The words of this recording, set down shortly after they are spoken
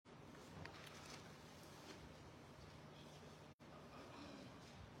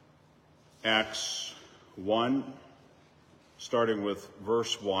Acts 1, starting with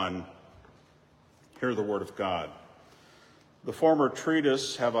verse 1. Hear the word of God. The former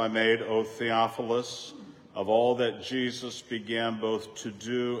treatise have I made, O Theophilus, of all that Jesus began both to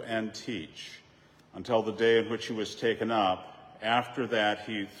do and teach, until the day in which he was taken up. After that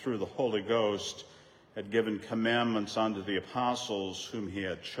he, through the Holy Ghost, had given commandments unto the apostles whom he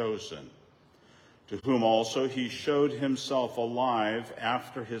had chosen, to whom also he showed himself alive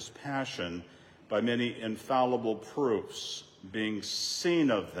after his passion by many infallible proofs, being seen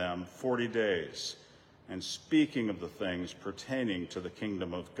of them 40 days, and speaking of the things pertaining to the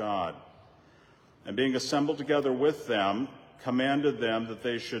kingdom of God. And being assembled together with them, commanded them that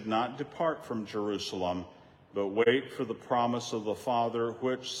they should not depart from Jerusalem, but wait for the promise of the Father,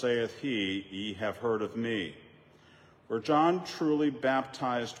 which saith he, Ye have heard of me. For John truly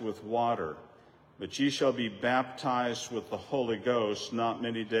baptized with water, but ye shall be baptized with the Holy Ghost not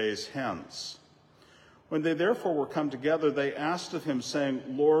many days hence. When they therefore were come together, they asked of him, saying,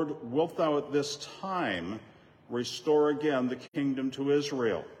 Lord, wilt thou at this time restore again the kingdom to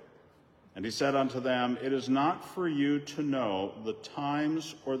Israel? And he said unto them, It is not for you to know the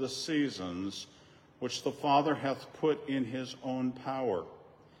times or the seasons which the Father hath put in his own power.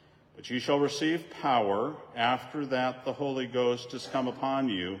 But ye shall receive power after that the Holy Ghost is come upon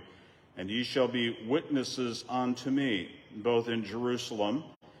you, and ye shall be witnesses unto me, both in Jerusalem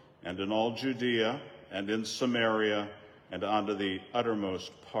and in all Judea and in Samaria and unto the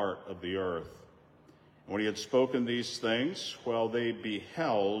uttermost part of the earth. And when he had spoken these things, while they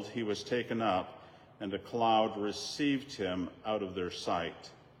beheld, he was taken up, and a cloud received him out of their sight.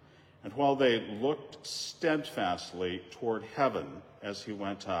 And while they looked steadfastly toward heaven as he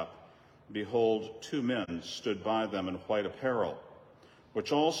went up, behold, 2 men stood by them in white apparel,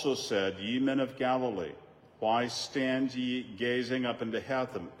 which also said, Ye men of Galilee, why stand ye gazing up into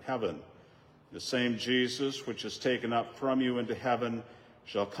heaven? The same Jesus which is taken up from you into heaven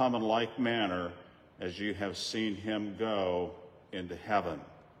shall come in like manner as ye have seen him go into heaven.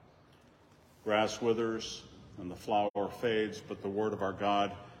 Grass withers and the flower fades, but the word of our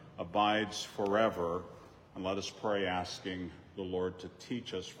God abides forever. And let us pray, asking the Lord to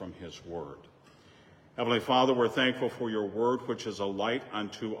teach us from his word. Heavenly Father, we're thankful for your word, which is a light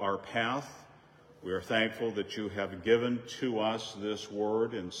unto our path. We are thankful that you have given to us this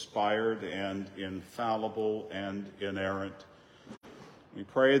word, inspired and infallible and inerrant. We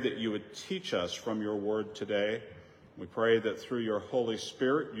pray that you would teach us from your word today. We pray that through your Holy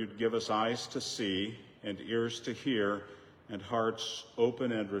Spirit you'd give us eyes to see and ears to hear and hearts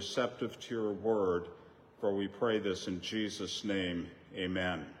open and receptive to your word. For we pray this in Jesus' name,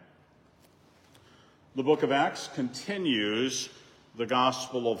 amen. The book of Acts continues the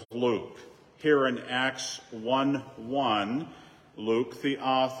Gospel of Luke. Here in Acts 1:1, Luke, the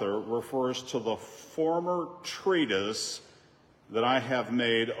author, refers to the former treatise that I have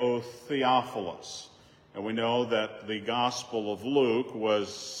made, O Theophilus. And we know that the Gospel of Luke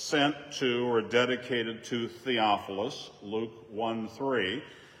was sent to or dedicated to Theophilus, Luke 1:3.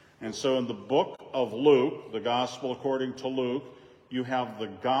 And so in the book of Luke, the Gospel according to Luke, you have the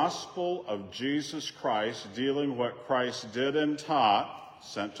gospel of Jesus Christ dealing what Christ did and taught,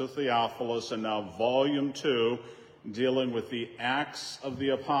 sent to Theophilus, and now volume 2, dealing with the Acts of the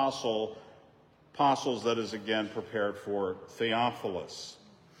Apostles that is again prepared for Theophilus.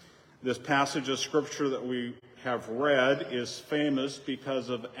 This passage of scripture that we have read is famous because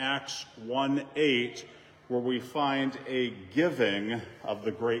of Acts 1:8, where we find a giving of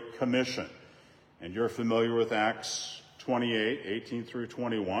the Great Commission. And you're familiar with Acts 28:18 through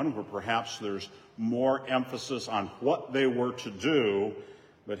 21, where perhaps there's more emphasis on what they were to do,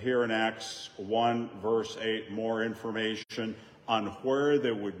 but here in Acts 1, verse 8, more information on where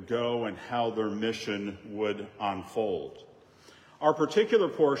they would go and how their mission would unfold. Our particular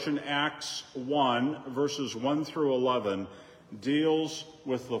portion, Acts 1, verses 1 through 11, deals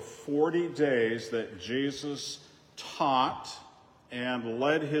with the 40 days that Jesus taught and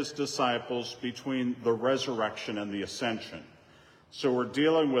led his disciples between the resurrection and the ascension. So we're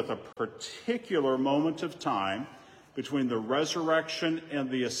dealing with a particular moment of time between the resurrection and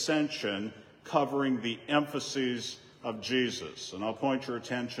the ascension, covering the emphases of Jesus. And I'll point your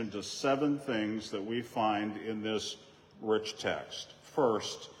attention to 7 things that we find in this rich text.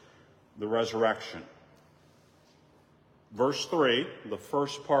 First, the resurrection. Verse 3, the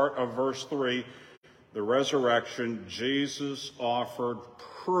first part of verse 3, the resurrection, Jesus offered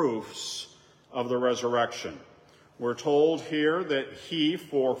proofs of the resurrection. We're told here that he,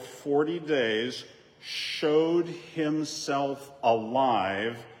 for 40 days, showed himself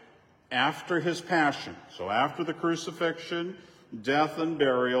alive after his passion. So after the crucifixion, death, and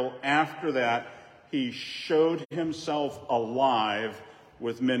burial. After that, he showed himself alive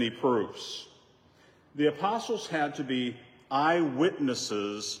with many proofs. The apostles had to be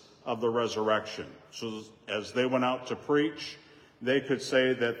eyewitnesses of the resurrection. So as they went out to preach, they could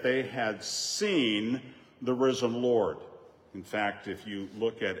say that they had seen the risen Lord. In fact, if you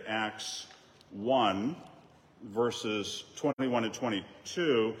look at Acts 1, verses 21 and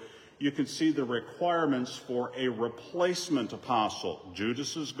 22, you can see the requirements for a replacement apostle.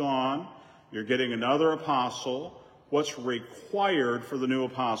 Judas is gone. You're getting another apostle. What's required for the new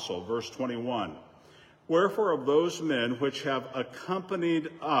apostle? Verse 21. Wherefore of those men which have accompanied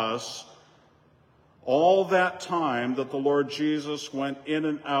us all that time that the Lord Jesus went in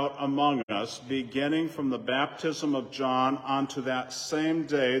and out among us, beginning from the baptism of John unto that same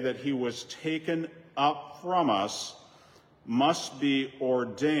day that he was taken up from us, must be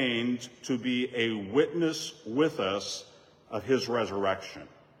ordained to be a witness with us of his resurrection.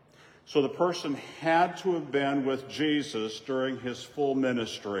 So the person had to have been with Jesus during his full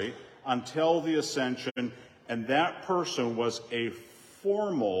ministry until the ascension, and that person was a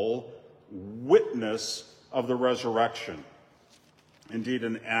formal witness of the resurrection. Indeed,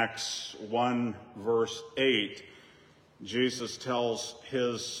 in Acts 1, verse 8, Jesus tells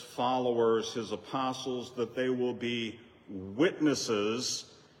his followers, his apostles, that they will be witnesses,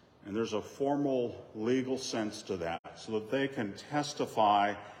 and there's a formal legal sense to that, so that they can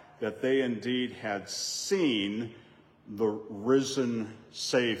testify that they indeed had seen the risen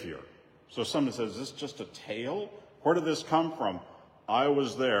Savior. So someone says, is this just a tale? Where did this come from? I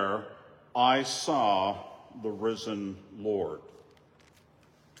was there. I saw the risen Lord.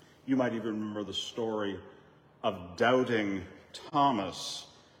 You might even remember the story of doubting Thomas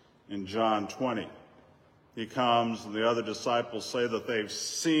in John 20. He comes and the other disciples say that they've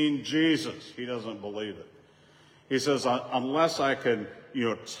seen Jesus. He doesn't believe it. He says, unless I can,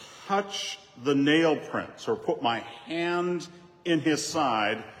 touch the nail prints or put my hand in his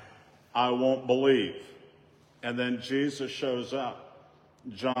side, I won't believe. And then Jesus shows up,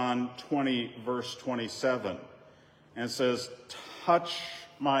 John 20, verse 27, and says, touch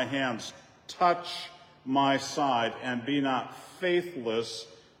my hands, touch my side, and be not faithless,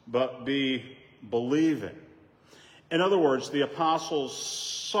 but be believing. In other words, the apostles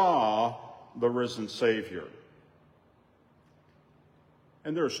saw the risen Savior.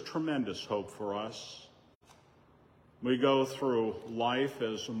 And there's tremendous hope for us. We go through life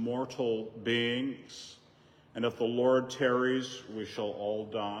as mortal beings, and if the Lord tarries, we shall all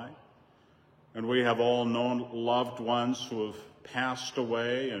die. And we have all known loved ones who have passed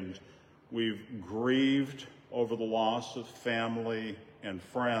away, and we've grieved over the loss of family and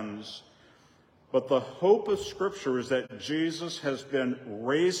friends. But the hope of Scripture is that Jesus has been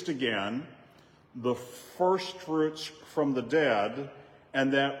raised again, the first fruits from the dead,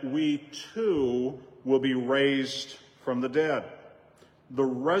 and that we too will be raised from the dead. The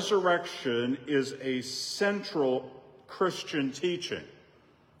resurrection is a central Christian teaching.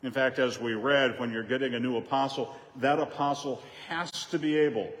 In fact, as we read, when you're getting a new apostle, that apostle has to be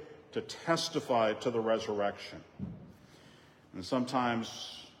able to testify to the resurrection. And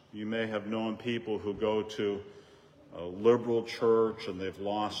sometimes you may have known people who go to a liberal church and they've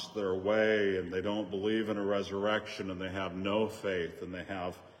lost their way and they don't believe in a resurrection and they have no faith and they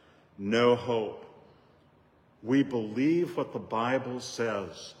have no hope. We believe what the Bible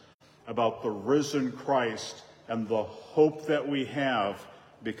says about the risen Christ and the hope that we have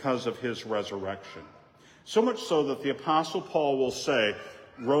because of his resurrection. So much so that the Apostle Paul will say,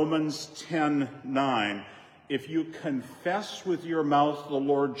 Romans 10:9, if you confess with your mouth the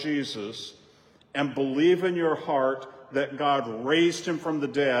Lord Jesus and believe in your heart that God raised him from the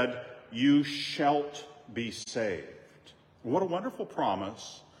dead, you shalt be saved. What a wonderful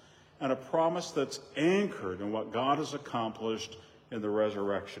promise, and a promise that's anchored in what God has accomplished in the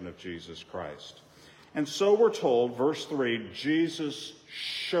resurrection of Jesus Christ. And so we're told, verse 3, Jesus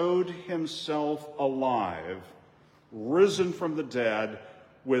showed himself alive, risen from the dead,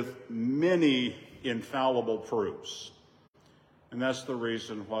 with many infallible proofs. And that's the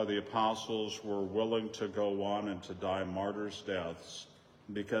reason why the apostles were willing to go on and to die martyrs' deaths,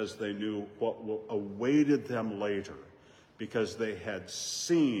 because they knew what awaited them later, because they had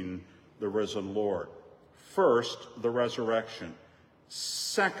seen the risen Lord. First, the resurrection.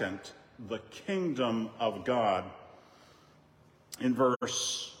 Second, the kingdom of God. In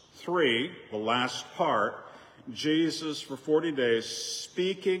verse 3, the last part, Jesus for 40 days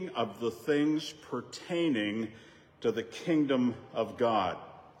speaking of the things pertaining to the kingdom of God.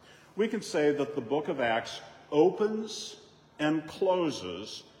 We can say that the book of Acts opens and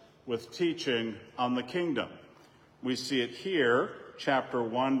closes with teaching on the kingdom. We see it here, chapter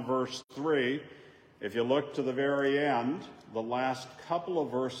 1, verse 3. If you look to the very end, the last couple of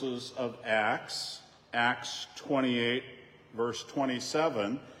verses of Acts 28, verse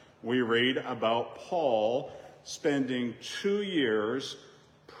 27, we read about Paul spending 2 years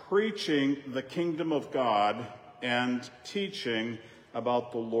preaching the kingdom of God and teaching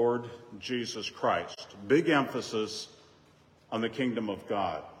about the Lord Jesus Christ. Big emphasis on the kingdom of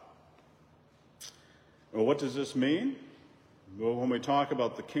God. Well, what does this mean? Well, when we talk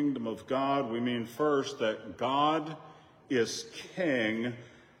about the kingdom of God, we mean first that God is king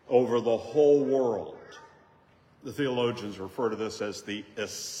over the whole world. The theologians refer to this as the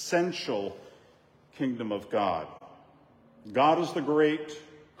essential kingdom of God. God is the great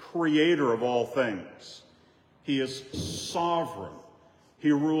creator of all things. He is sovereign.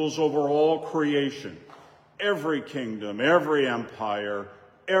 He rules over all creation. Every kingdom, every empire,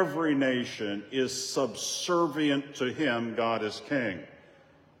 every nation is subservient to him. God is king.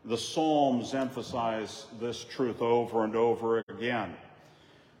 The Psalms emphasize this truth over and over again,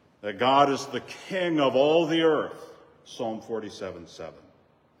 that God is the king of all the earth, Psalm 47:7.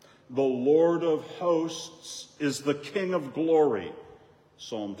 The Lord of hosts is the King of glory,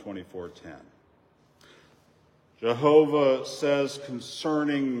 Psalm 24:10. Jehovah says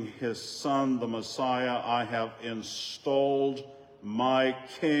concerning his Son, the Messiah, I have installed my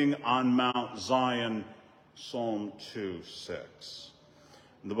King on Mount Zion, Psalm 2:6.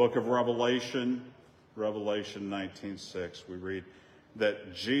 In the book of Revelation 19:6, we read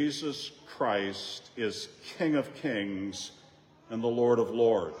that Jesus Christ is King of kings and the Lord of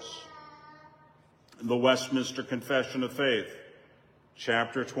lords. In the Westminster Confession of Faith,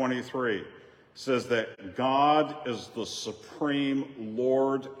 chapter 23, says that God is the supreme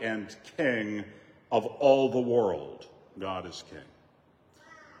Lord and King of all the world. God is king.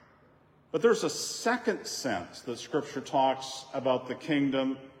 But there's a second sense that Scripture talks about the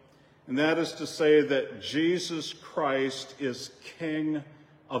kingdom, and that is to say that Jesus Christ is king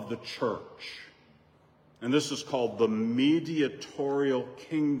of the church. And this is called the mediatorial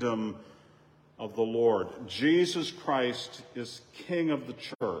kingdom of the Lord. Jesus Christ is king of the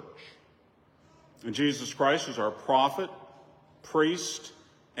church. And Jesus Christ is our prophet, priest,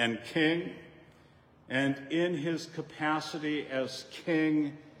 and king. And in his capacity as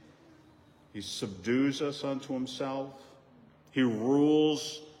king, he subdues us unto himself. He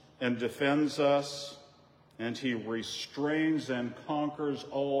rules and defends us. And he restrains and conquers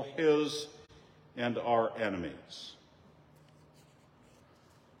all his and our enemies.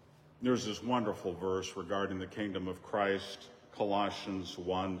 There's this wonderful verse regarding the kingdom of Christ, Colossians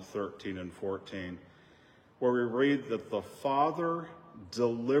 1:13 and 14, where we read that the Father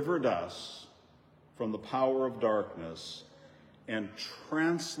delivered us from the power of darkness and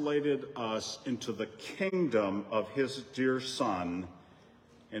translated us into the kingdom of his dear Son,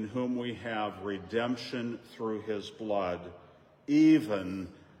 in whom we have redemption through his blood, even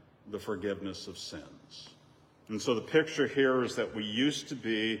the forgiveness of sins. And so the picture here is that we used to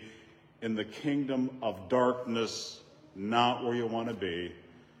be in the kingdom of darkness, not where you want to be,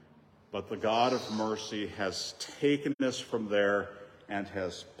 but the God of mercy has taken us from there and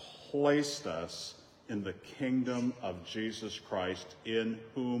has placed us in the kingdom of Jesus Christ, in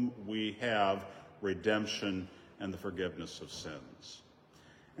whom we have redemption and the forgiveness of sins.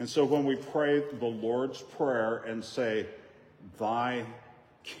 And so when we pray the Lord's Prayer and say, thy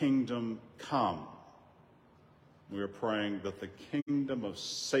kingdom come, we are praying that the kingdom of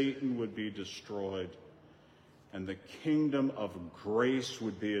Satan would be destroyed and the kingdom of grace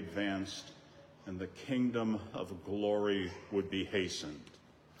would be advanced and the kingdom of glory would be hastened.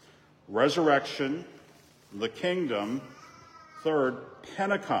 Resurrection, the kingdom. Third,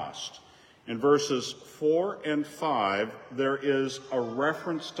 Pentecost. In verses 4 and 5, there is a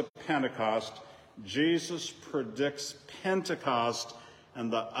reference to Pentecost. Jesus predicts Pentecost and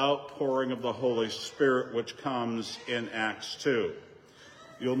the outpouring of the Holy Spirit, which comes in Acts 2.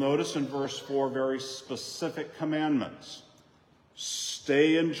 You'll notice in verse 4 very specific commandments.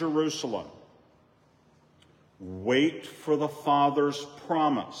 Stay in Jerusalem. Wait for the Father's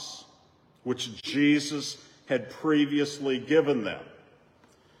promise, which Jesus had previously given them.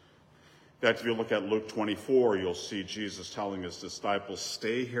 In fact, if you look at Luke 24, you'll see Jesus telling his disciples,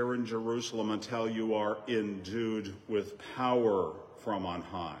 stay here in Jerusalem until you are endued with power from on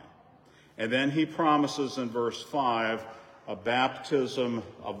high. And then he promises in verse 5 a baptism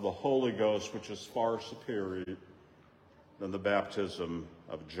of the Holy Ghost, which is far superior than the baptism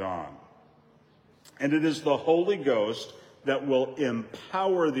of John. And it is the Holy Ghost that will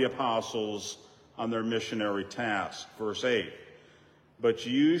empower the apostles on their missionary task. Verse 8, but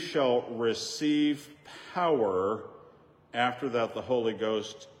you shall receive power after that the Holy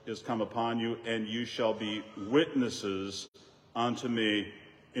Ghost is come upon you, and you shall be witnesses unto me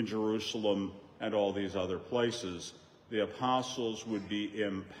in Jerusalem and all these other places. The apostles would be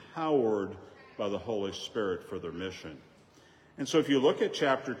empowered by the Holy Spirit for their mission. And so if you look at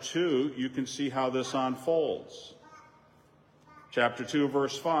chapter 2, you can see how this unfolds. Chapter 2,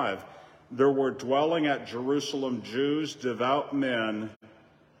 verse 5, there were dwelling at Jerusalem Jews, devout men,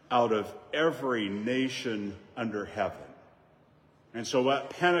 out of every nation under heaven. And so at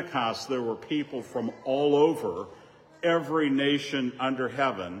Pentecost, there were people from all over, every nation under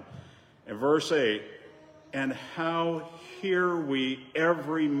heaven. And verse 8, and how hear we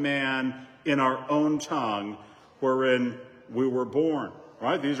every man in our own tongue wherein we were born.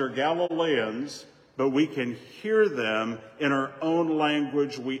 Right? These are Galileans, but we can hear them in our own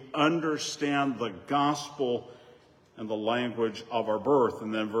language. We understand the gospel and the language of our birth.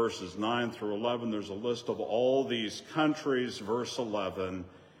 And then verses 9 through 11, there's a list of all these countries. Verse 11,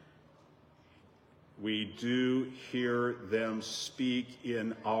 we do hear them speak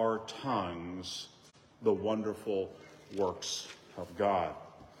in our tongues the wonderful works of God.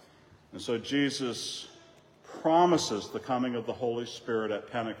 And so Jesus promises the coming of the Holy Spirit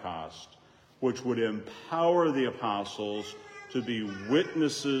at Pentecost, which would empower the apostles to be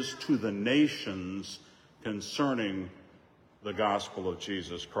witnesses to the nations concerning the gospel of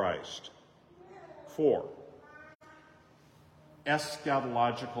Jesus Christ. 4,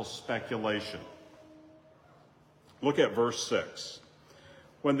 eschatological speculation. Look at verse 6.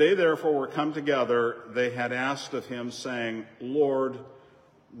 When they therefore were come together, they had asked of him, saying, Lord,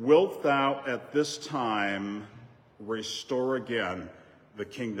 wilt thou at this time restore again the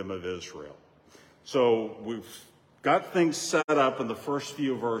kingdom of Israel? So we've got things set up in the first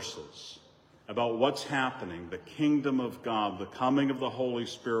few verses about what's happening, the kingdom of God, the coming of the Holy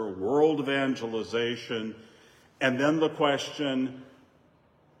Spirit, world evangelization, and then the question,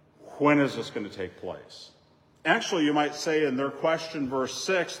 when is this going to take place? Actually, you might say in their question, verse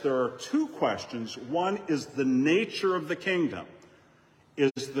 6, there are two questions. One is the nature of the kingdom.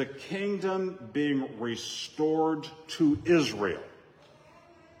 Is the kingdom being restored to Israel?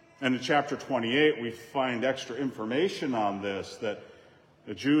 And in chapter 28, we find extra information on this, that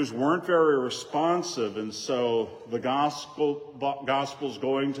the Jews weren't very responsive, and so the gospel's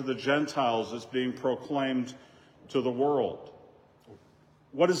going to the Gentiles. It's being proclaimed to the world.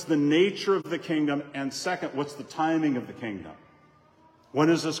 What is the nature of the kingdom? And second, what's the timing of the kingdom? When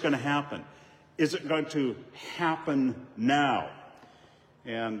is this going to happen? Is it going to happen now?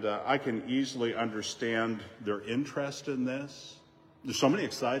 And I can easily understand their interest in this. There's so many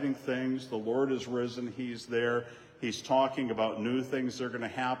exciting things. The Lord is risen. He's there. He's talking about new things that are going to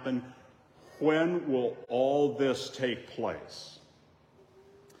happen. When will all this take place?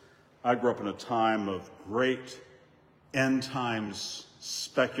 I grew up in a time of great end times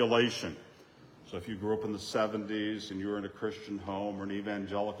speculation. So if you grew up in the 70s and you were in a Christian home or an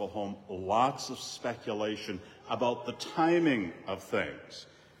evangelical home, lots of speculation about the timing of things,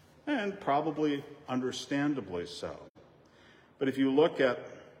 and probably understandably so. But if you look at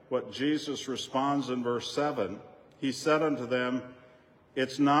what Jesus responds in verse 7, he said unto them,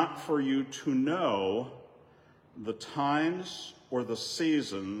 it's not for you to know the times or the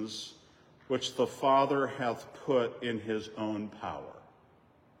seasons which the Father hath put in his own power.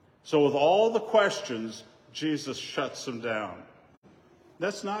 So with all the questions, Jesus shuts them down.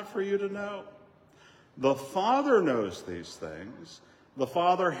 That's not for you to know. The Father knows these things. The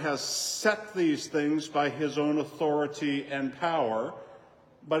Father has set these things by his own authority and power,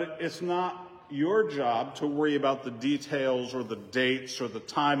 but it's not your job to worry about the details or the dates or the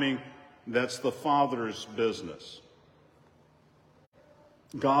timing. That's the Father's business.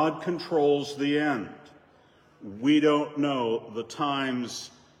 God controls the end. We don't know the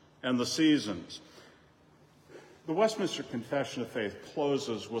times and the seasons. The Westminster Confession of Faith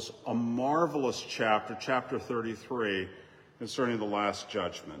closes with a marvelous chapter, chapter 33, concerning the Last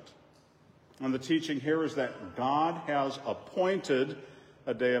Judgment. And the teaching here is that God has appointed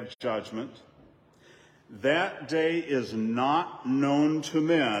a day of judgment. That day is not known to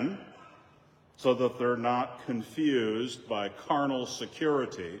men, so that they're not confused by carnal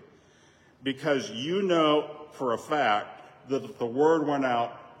security, because you know for a fact that if the word went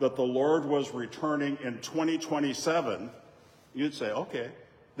out that the Lord was returning in 2027, you'd say, okay,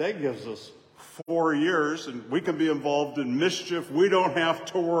 that gives us 4 years and we can be involved in mischief. We don't have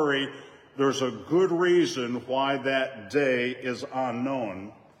to worry. There's a good reason why that day is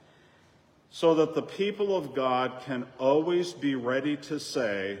unknown, so that the people of God can always be ready to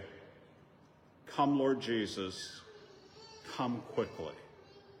say, come, Lord Jesus, come quickly.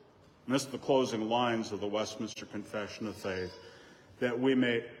 And this is the closing lines of the Westminster Confession of Faith, that we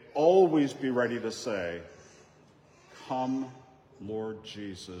may always be ready to say, come, Lord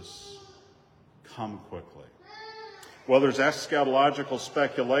Jesus, come quickly. Well, there's eschatological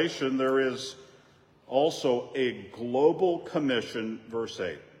speculation. There is also a global commission, verse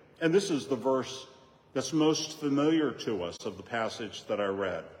 8. And this is the verse that's most familiar to us of the passage that I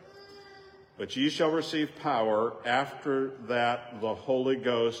read. But ye shall receive power, after that the Holy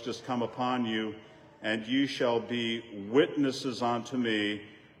Ghost is come upon you, and ye shall be witnesses unto me,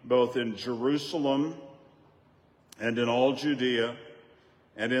 both in Jerusalem and in all Judea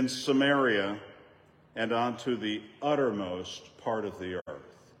and in Samaria and unto the uttermost part of the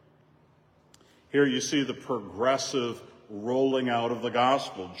earth. Here you see the progressive rolling out of the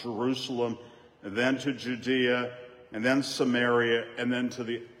gospel. Jerusalem, and then to Judea, and then Samaria, and then to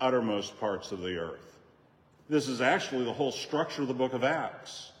the uttermost parts of the earth. This is actually the whole structure of the book of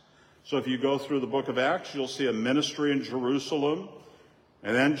Acts. So if you go through the book of Acts, you'll see a ministry in Jerusalem,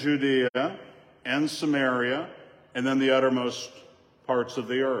 and then Judea, and Samaria, and then the uttermost parts of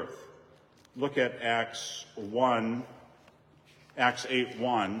the earth. Look at Acts 8:1.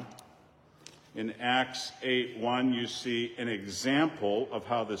 In Acts 8:1, you see an example of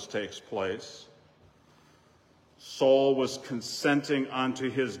how this takes place. Saul was consenting unto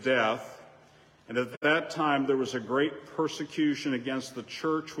his death, and at that time there was a great persecution against the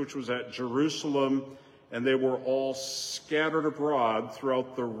church which was at Jerusalem, and they were all scattered abroad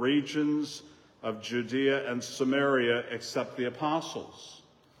throughout the regions of Judea and Samaria except the apostles.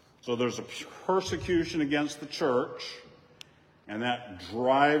 So there's a persecution against the church, and that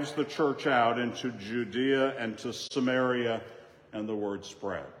drives the church out into Judea and to Samaria, and the word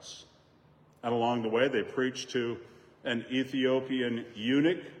spreads. And along the way, they preached to an Ethiopian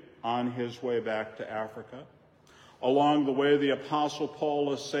eunuch on his way back to Africa. Along the way, the Apostle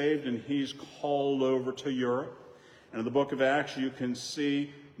Paul is saved, and he's called over to Europe. And in the book of Acts, you can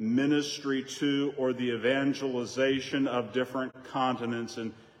see ministry to, or the evangelization of, different continents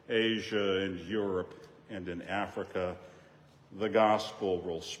in Asia and Europe and in Africa. The gospel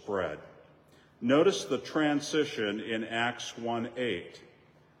will spread. Notice the transition in Acts 1:8.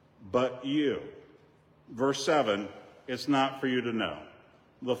 But you, verse 7, it's not for you to know.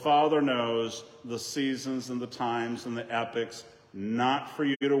 The Father knows the seasons and the times and the epochs, not for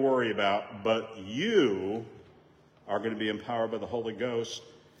you to worry about, but you are going to be empowered by the Holy Ghost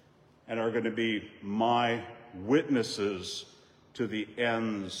and are going to be my witnesses to the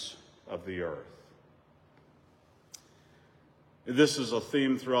ends of the earth. This is a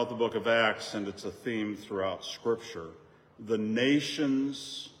theme throughout the book of Acts, and it's a theme throughout Scripture. The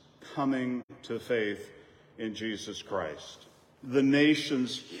nations coming to faith in Jesus Christ. The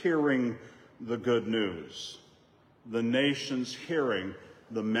nations hearing the good news. The nations hearing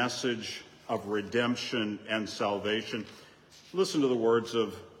the message of redemption and salvation. Listen to the words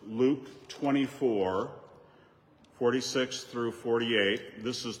of Luke 24:46 through 48.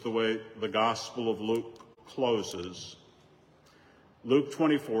 This is the way the Gospel of Luke closes. Luke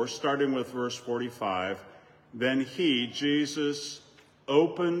 24, starting with verse 45, then he, Jesus,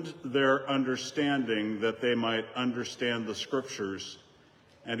 opened their understanding that they might understand the Scriptures.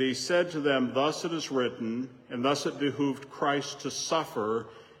 And he said to them, thus it is written, and thus it behooved Christ to suffer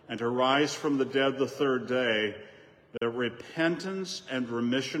and to rise from the dead the third day, that repentance and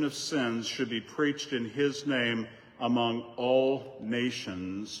remission of sins should be preached in his name among all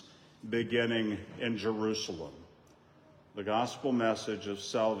nations, beginning in Jerusalem. The gospel message of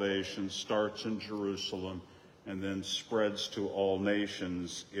salvation starts in Jerusalem and then spreads to all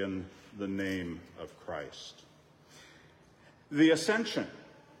nations in the name of Christ. The ascension,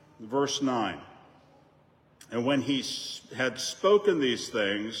 verse 9. And when he had spoken these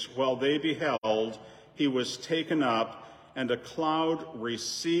things, while they beheld, he was taken up, and a cloud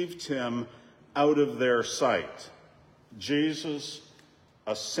received him out of their sight. Jesus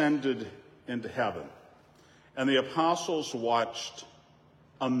ascended into heaven. And the apostles watched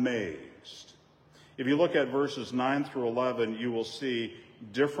amazed. If you look at verses 9 through 11, you will see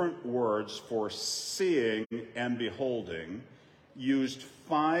different words for seeing and beholding used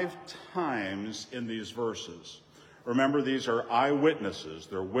 5 times in these verses. Remember, these are eyewitnesses.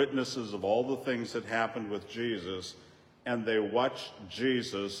 They're witnesses of all the things that happened with Jesus, and they watched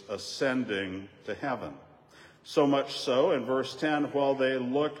Jesus ascending to heaven. So much so, in verse 10, while they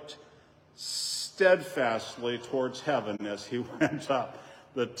looked steadfastly towards heaven as he went up,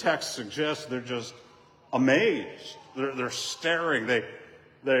 the text suggests they're just amazed. They're staring.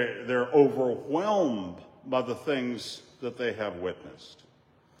 They're overwhelmed by the things that they have witnessed.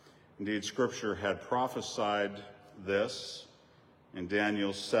 Indeed, Scripture had prophesied this. In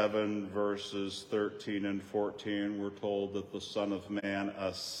Daniel 7, verses 13 and 14, we're told that the Son of Man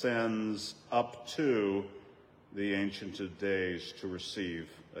ascends up to the Ancient of Days to receive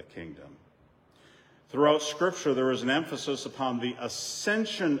a kingdom. Throughout Scripture, there is an emphasis upon the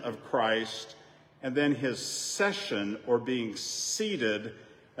ascension of Christ and then his session, or being seated,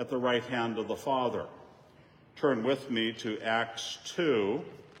 at the right hand of the Father. Turn with me to Acts 2.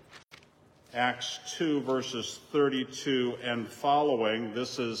 Acts 2, verses 32 and following.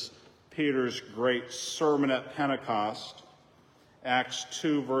 This is Peter's great sermon at Pentecost. Acts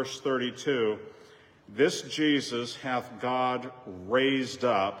 2, verse 32. This Jesus hath God raised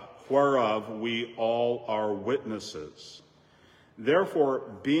up, whereof we all are witnesses. Therefore,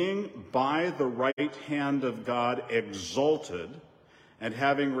 being by the right hand of God exalted, and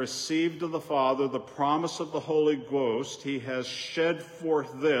having received of the Father the promise of the Holy Ghost, he has shed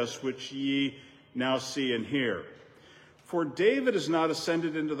forth this which ye now see and hear. For David is not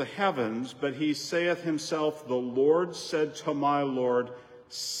ascended into the heavens, but he saith himself, the Lord said to my Lord,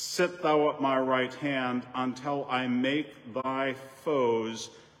 sit thou at my right hand until I make thy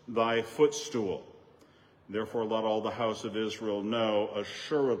foes thy footstool. Therefore let all the house of Israel know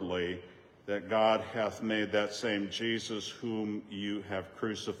assuredly that God hath made that same Jesus whom you have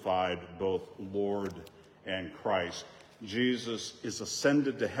crucified, both Lord and Christ. Jesus is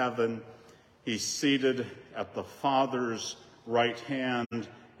ascended to heaven. He's seated at the Father's right hand,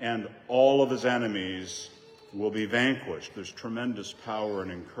 and all of his enemies will be vanquished. There's tremendous power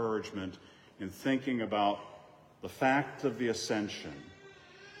and encouragement in thinking about the fact of the ascension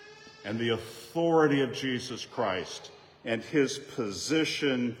and the authority of Jesus Christ and his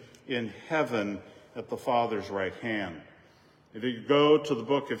position in heaven at the Father's right hand. If you go to the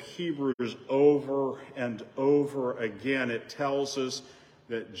book of Hebrews over and over again, it tells us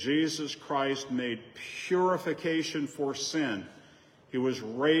that Jesus Christ made purification for sin. He was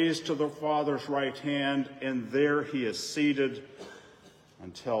raised to the Father's right hand, and there he is seated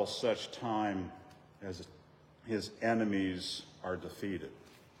until such time as his enemies are defeated.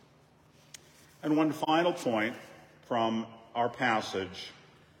 And one final point from our passage,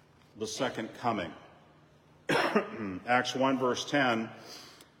 the second coming. Acts 1, verse 10,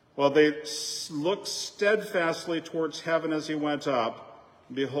 while they looked steadfastly towards heaven as he went up,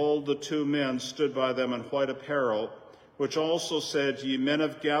 behold, the two men stood by them in white apparel, which also said, ye men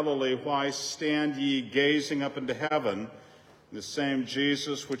of Galilee, why stand ye gazing up into heaven? The same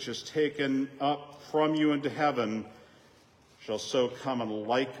Jesus which is taken up from you into heaven shall so come in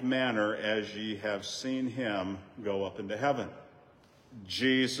like manner as ye have seen him go up into heaven.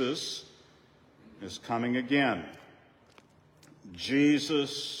 Jesus is coming again.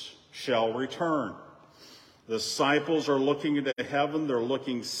 Jesus shall return. The disciples are looking into heaven. They're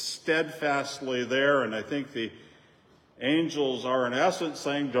looking steadfastly there, and I think the angels are in essence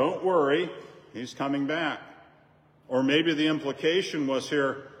saying, don't worry, he's coming back. Or maybe the implication was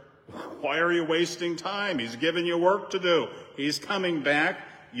here, why are you wasting time? He's given you work to do. He's coming back.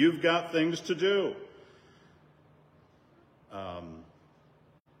 You've got things to do.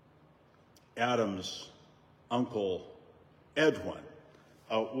 Adam's uncle Edwin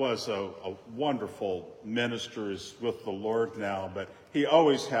was a wonderful minister. He's with the Lord now, but he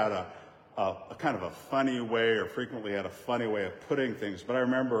always had a kind of a funny way, or frequently had a funny way of putting things. But I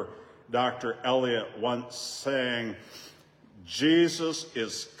remember Dr. Elliot once saying, Jesus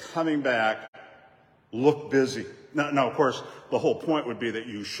is coming back, look busy. Now, of course, the whole point would be that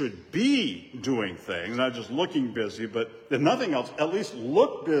you should be doing things, not just looking busy, but if nothing else, at least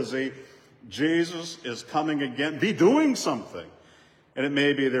look busy. Jesus is coming again. Be doing something. And it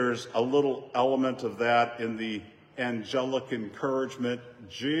may be there's a little element of that in the angelic encouragement.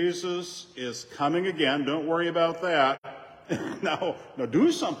 Jesus is coming again. Don't worry about that. Now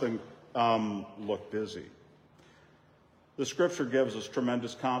do something. Look busy. The scripture gives us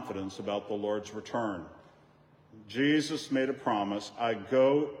tremendous confidence about the Lord's return. Jesus made a promise, I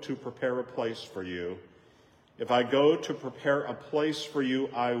go to prepare a place for you. If I go to prepare a place for you,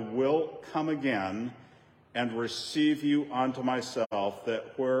 I will come again and receive you unto myself,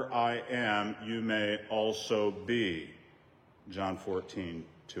 that where I am, you may also be. John 14,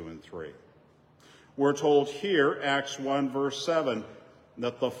 2 and 3. We're told here, Acts 1, verse 7,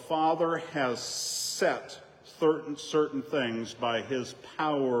 that the Father has set certain things by his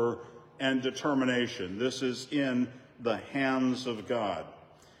power and determination. This is in the hands of God.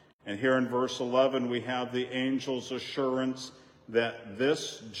 And here in verse 11, we have the angel's assurance that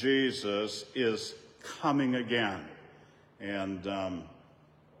this Jesus is coming again. And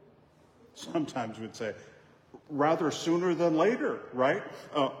sometimes we'd say, rather sooner than later, right?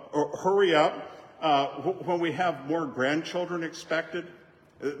 Or hurry up. When we have more grandchildren expected,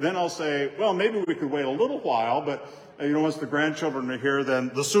 then I'll say, well, maybe we could wait a little while, but once the grandchildren are here,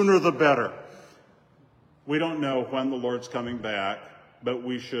 then the sooner the better. We don't know when the Lord's coming back, but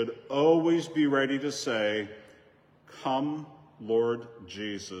we should always be ready to say, "Come, Lord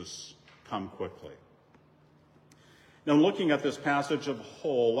Jesus, come quickly." Now, looking at this passage of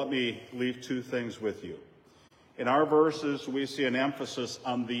whole, let me leave two things with you. In our verses, we see an emphasis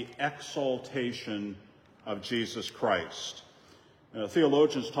on the exaltation of Jesus Christ.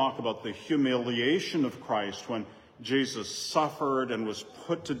 Theologians talk about the humiliation of Christ when Jesus suffered and was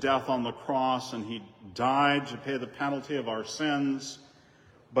put to death on the cross, and he died to pay the penalty of our sins.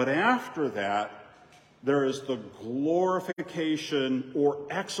 But after that, there is the glorification or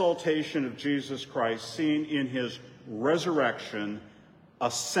exaltation of Jesus Christ seen in his resurrection,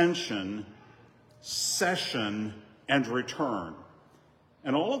 ascension, session, and return.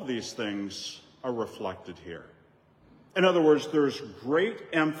 And all of these things are reflected here. In other words, there's great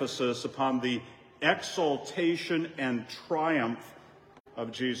emphasis upon the exaltation and triumph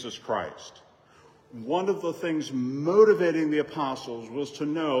of Jesus Christ. One of the things motivating the apostles was to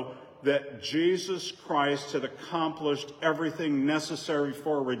know that Jesus Christ had accomplished everything necessary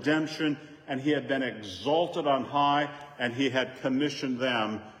for redemption, and he had been exalted on high, and he had commissioned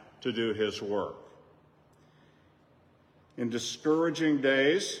them to do his work. In discouraging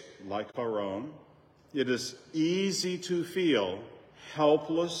days like our own, it is easy to feel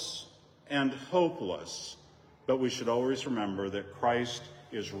helpless and hopeless, but we should always remember that Christ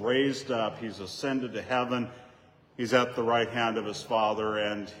is raised up, he's ascended to heaven, he's at the right hand of his Father,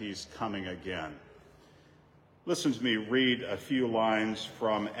 and he's coming again. Listen to me read a few lines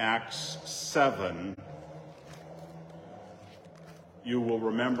from Acts 7. You will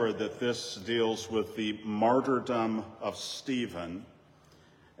remember that this deals with the martyrdom of Stephen.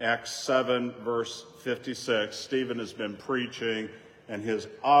 Acts 7, verse 56, Stephen has been preaching, and his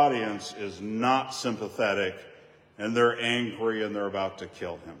audience is not sympathetic, and they're angry, and they're about to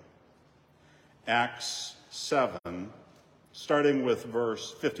kill him. Acts 7, starting with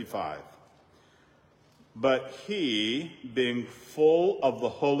verse 55. But he, being full of the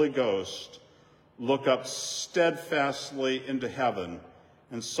Holy Ghost, looked up steadfastly into heaven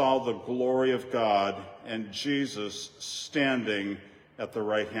and saw the glory of God and Jesus standing at the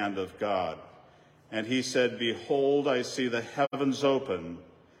right hand of God. And he said, Behold, I see the heavens open,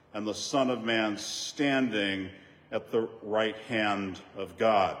 and the Son of Man standing at the right hand of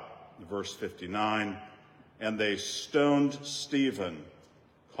God. Verse 59, and they stoned Stephen,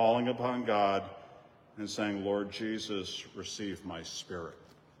 calling upon God and saying, Lord Jesus, receive my spirit.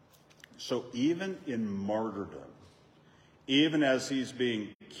 So even in martyrdom, even as he's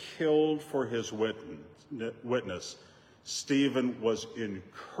being killed for his witness, Stephen was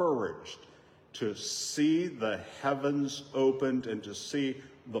encouraged to see the heavens opened and to see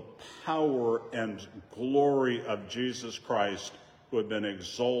the power and glory of Jesus Christ, who had been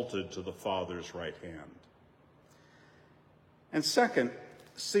exalted to the Father's right hand. And second,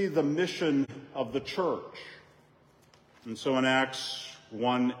 see the mission of the church. And so in Acts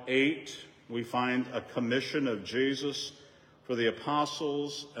 1:8, we find a commission of Jesus for the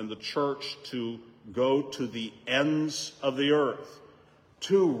apostles and the church to go to the ends of the earth.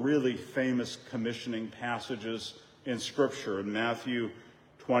 Two really famous commissioning passages in Scripture, in Matthew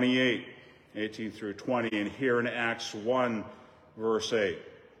 28, 18 through 20, and here in Acts 1, verse 8.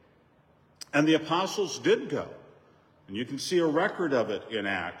 And the apostles did go. And you can see a record of it in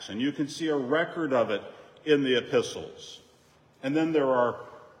Acts, and you can see a record of it in the epistles. And then there are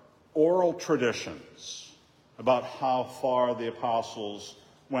oral traditions about how far the apostles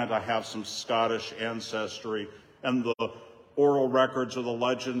went. I have some Scottish ancestry, and the oral records or the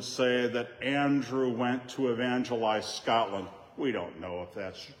legends say that Andrew went to evangelize Scotland. We don't know if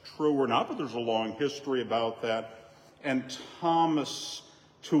that's true or not, but there's a long history about that. And Thomas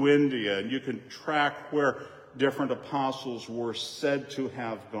to India, and you can track where different apostles were said to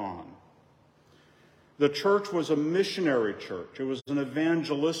have gone. The church was a missionary church. It was an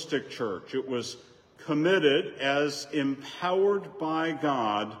evangelistic church. It was committed as empowered by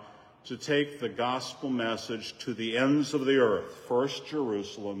God to take the gospel message to the ends of the earth. First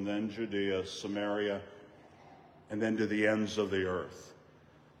Jerusalem, then Judea, Samaria, and then to the ends of the earth,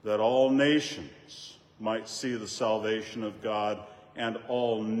 that all nations might see the salvation of God and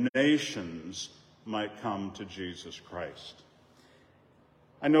all nations might come to Jesus Christ.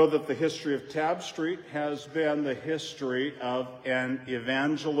 I know that the history of Tab Street has been the history of an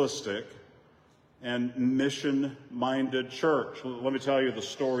evangelistic and mission-minded church. Let me tell you the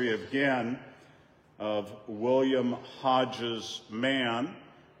story again of William Hodges Mann.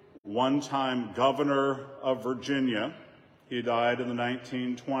 one-time governor of Virginia. He died in the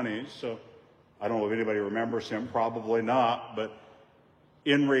 1920s, so I don't know if anybody remembers him, probably not, but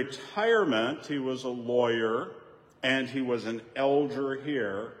in retirement, he was a lawyer, and he was an elder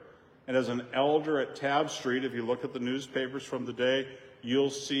here. And as an elder at Tabb Street, if you look at the newspapers from the day, you'll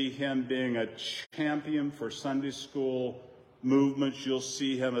see him being a champion for Sunday school movements. You'll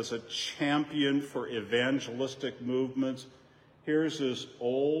see him as a champion for evangelistic movements. Here's this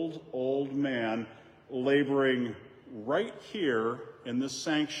old man laboring right here in this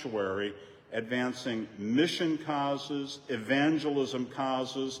sanctuary, advancing mission causes, evangelism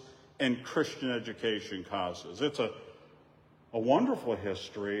causes, and Christian education causes. It's a wonderful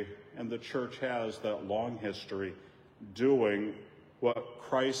history, and the church has that long history doing what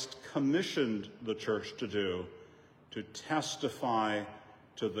Christ commissioned the church to do, to testify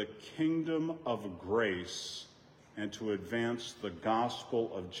to the kingdom of grace and to advance the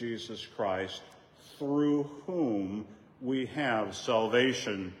gospel of Jesus Christ, through whom we have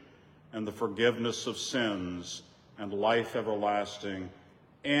salvation and the forgiveness of sins and life everlasting,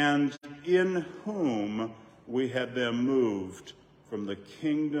 and in whom we have been moved from the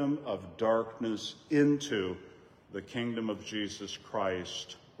kingdom of darkness into the kingdom of Jesus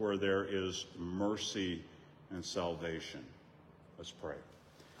Christ, where there is mercy and salvation. Let's pray.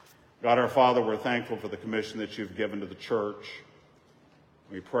 God our Father, we're thankful for the commission that you've given to the church.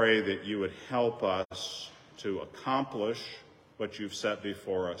 We pray that you would help us to accomplish what you've set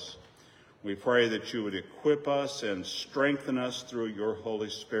before us. We pray that you would equip us and strengthen us through your Holy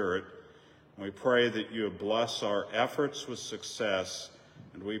Spirit. We pray that you would bless our efforts with success,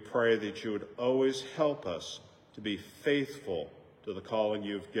 and we pray that you would always help us to be faithful to the calling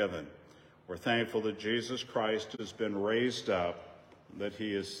you've given. We're thankful that Jesus Christ has been raised up, that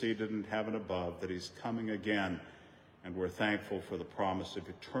he is seated in heaven above, that he's coming again, and we're thankful for the promise of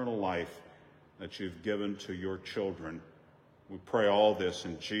eternal life that you've given to your children. We pray all this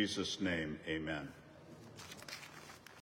in Jesus' name, amen.